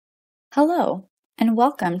Hello, and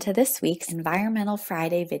welcome to this week's Environmental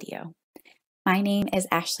Friday video. My name is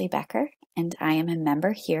Ashley Becker, and I am a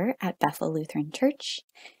member here at Bethel Lutheran Church.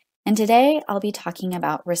 And today I'll be talking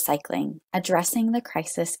about recycling, addressing the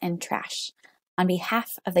crisis in trash, on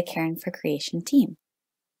behalf of the Caring for Creation team.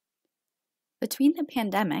 Between the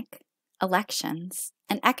pandemic, elections,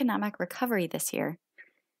 and economic recovery this year,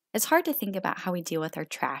 it's hard to think about how we deal with our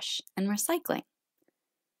trash and recycling.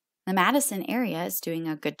 The Madison area is doing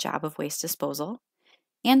a good job of waste disposal,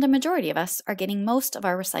 and a majority of us are getting most of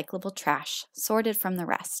our recyclable trash sorted from the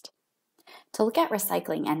rest. To look at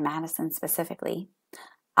recycling in Madison specifically,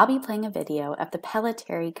 I'll be playing a video of the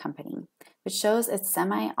Pellitteri Company, which shows its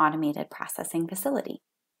semi-automated processing facility.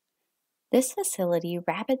 This facility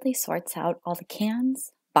rapidly sorts out all the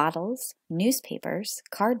cans, bottles, newspapers,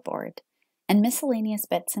 cardboard, and miscellaneous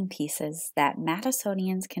bits and pieces that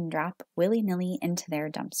Madisonians can drop willy-nilly into their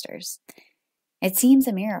dumpsters. It seems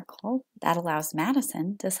a miracle that allows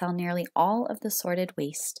Madison to sell nearly all of the sorted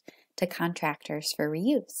waste to contractors for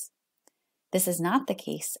reuse. This is not the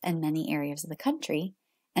case in many areas of the country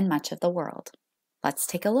and much of the world. Let's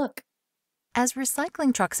take a look. As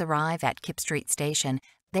recycling trucks arrive at Kip Street Station,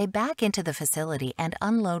 they back into the facility and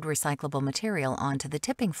unload recyclable material onto the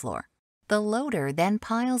tipping floor. The loader then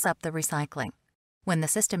piles up the recycling. When the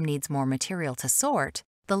system needs more material to sort,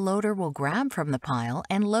 the loader will grab from the pile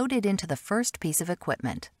and load it into the first piece of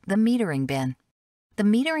equipment, the metering bin. The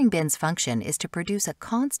metering bin's function is to produce a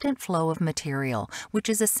constant flow of material, which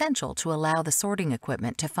is essential to allow the sorting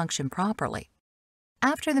equipment to function properly.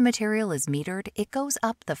 After the material is metered, it goes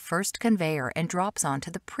up the first conveyor and drops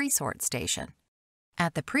onto the pre-sort station.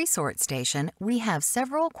 At the pre-sort station, we have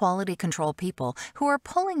several quality control people who are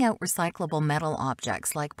pulling out recyclable metal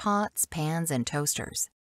objects like pots, pans, and toasters.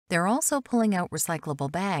 They're also pulling out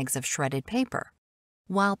recyclable bags of shredded paper.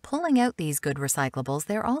 While pulling out these good recyclables,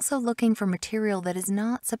 they're also looking for material that is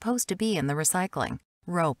not supposed to be in the recycling.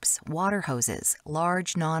 Ropes, water hoses,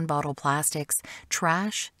 large non-bottle plastics,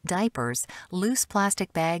 trash, diapers, loose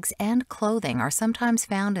plastic bags, and clothing are sometimes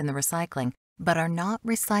found in the recycling, but are not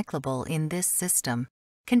recyclable in this system.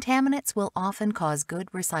 Contaminants will often cause good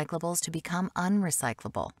recyclables to become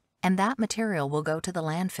unrecyclable, and that material will go to the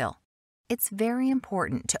landfill. It's very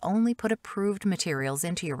important to only put approved materials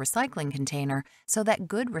into your recycling container so that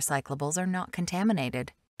good recyclables are not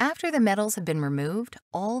contaminated. After the metals have been removed,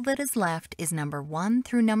 all that is left is number 1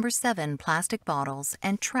 through number 7 plastic bottles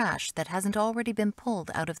and trash that hasn't already been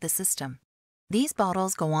pulled out of the system. These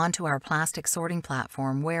bottles go onto our plastic sorting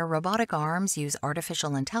platform where robotic arms use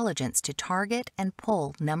artificial intelligence to target and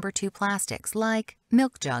pull number 2 plastics like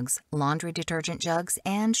milk jugs, laundry detergent jugs,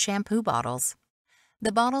 and shampoo bottles.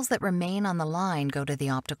 The bottles that remain on the line go to the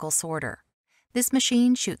optical sorter. This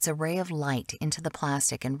machine shoots a ray of light into the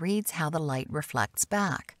plastic and reads how the light reflects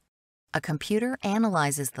back. A computer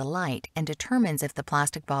analyzes the light and determines if the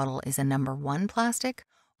plastic bottle is a number 1 plastic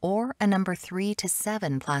or a number 3 to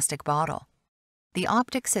 7 plastic bottle. The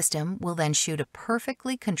optic system will then shoot a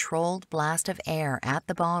perfectly controlled blast of air at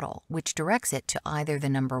the bottle, which directs it to either the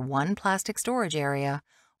number 1 plastic storage area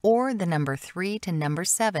or the number 3 to number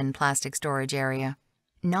 7 plastic storage area.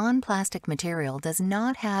 Non-plastic material does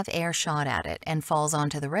not have air shot at it and falls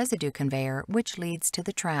onto the residue conveyor, which leads to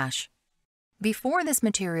the trash. Before this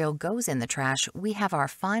material goes in the trash, we have our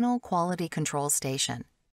final quality control station.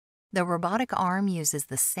 The robotic arm uses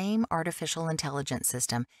the same artificial intelligence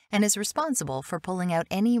system and is responsible for pulling out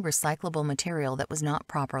any recyclable material that was not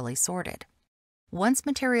properly sorted. Once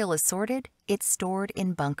material is sorted, it's stored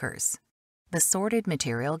in bunkers. The sorted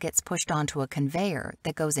material gets pushed onto a conveyor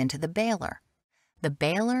that goes into the baler. The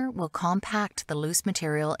baler will compact the loose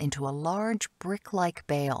material into a large brick-like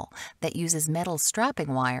bale that uses metal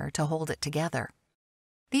strapping wire to hold it together.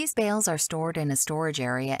 These bales are stored in a storage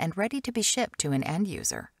area and ready to be shipped to an end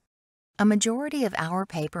user. A majority of our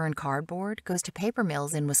paper and cardboard goes to paper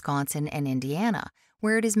mills in Wisconsin and Indiana,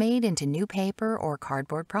 where it is made into new paper or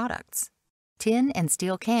cardboard products. Tin and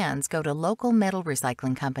steel cans go to local metal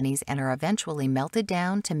recycling companies and are eventually melted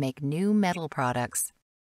down to make new metal products.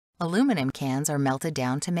 Aluminum cans are melted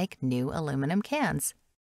down to make new aluminum cans.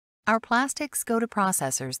 Our plastics go to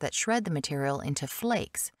processors that shred the material into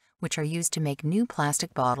flakes, which are used to make new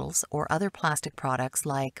plastic bottles or other plastic products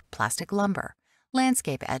like plastic lumber,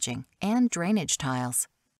 landscape edging, and drainage tiles.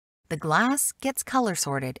 The glass gets color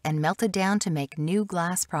sorted and melted down to make new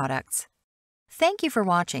glass products. Thank you for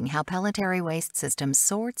watching how Pellitteri Waste Systems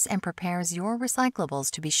sorts and prepares your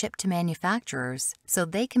recyclables to be shipped to manufacturers so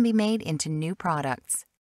they can be made into new products.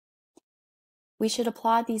 We should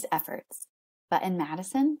applaud these efforts, but in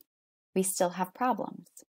Madison, we still have problems.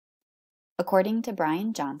 According to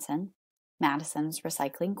Brian Johnson, Madison's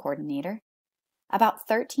recycling coordinator, about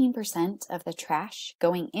 13% of the trash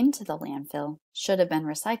going into the landfill should have been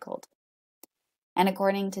recycled. And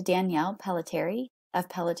according to Danielle Pellitteri of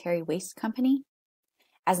Pellitteri Waste Company,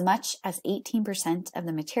 as much as 18% of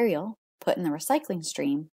the material put in the recycling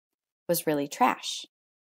stream was really trash.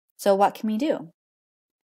 So what can we do?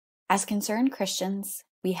 As concerned Christians,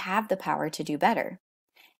 we have the power to do better,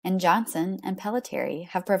 and Johnson and Pellitteri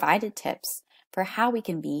have provided tips for how we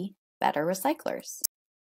can be better recyclers.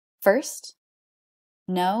 First,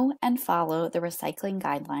 know and follow the recycling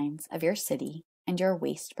guidelines of your city and your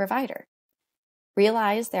waste provider.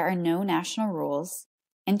 Realize there are no national rules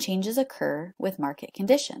and changes occur with market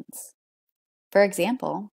conditions. For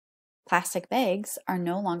example, plastic bags are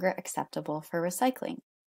no longer acceptable for recycling.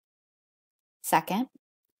 Second,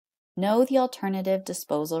 know the alternative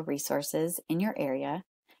disposal resources in your area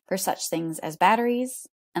for such things as batteries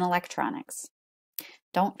and electronics.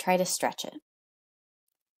 Don't try to stretch it.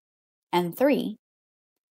 And 3,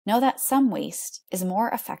 know that some waste is more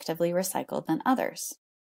effectively recycled than others.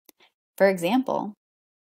 For example,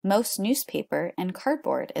 most newspaper and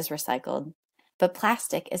cardboard is recycled, but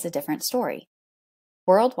plastic is a different story.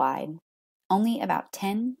 Worldwide, only about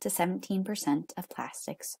 10 to 17% of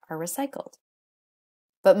plastics are recycled.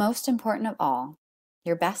 But most important of all,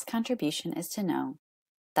 your best contribution is to know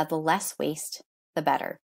that the less waste, the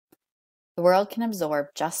better. The world can absorb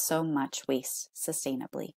just so much waste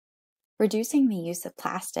sustainably. Reducing the use of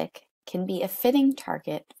plastic can be a fitting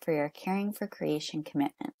target for your Caring for Creation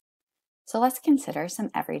commitment. So let's consider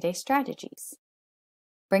some everyday strategies.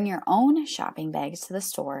 Bring your own shopping bags to the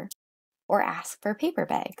store or ask for paper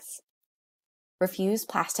bags. Refuse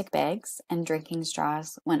plastic bags and drinking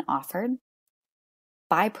straws when offered.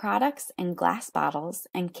 Buy products in glass bottles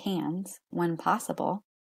and cans when possible.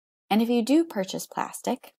 And if you do purchase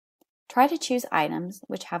plastic, try to choose items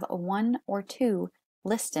which have a 1 or 2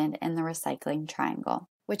 listed in the recycling triangle,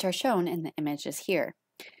 which are shown in the images here.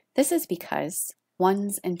 This is because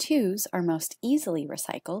 1s and 2s are most easily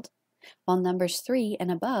recycled, while numbers 3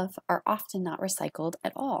 and above are often not recycled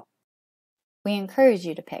at all. We encourage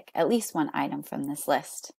you to pick at least one item from this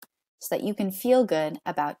list so that you can feel good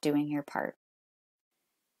about doing your part.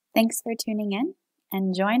 Thanks for tuning in,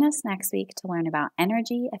 and join us next week to learn about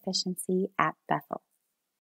energy efficiency at Bethel.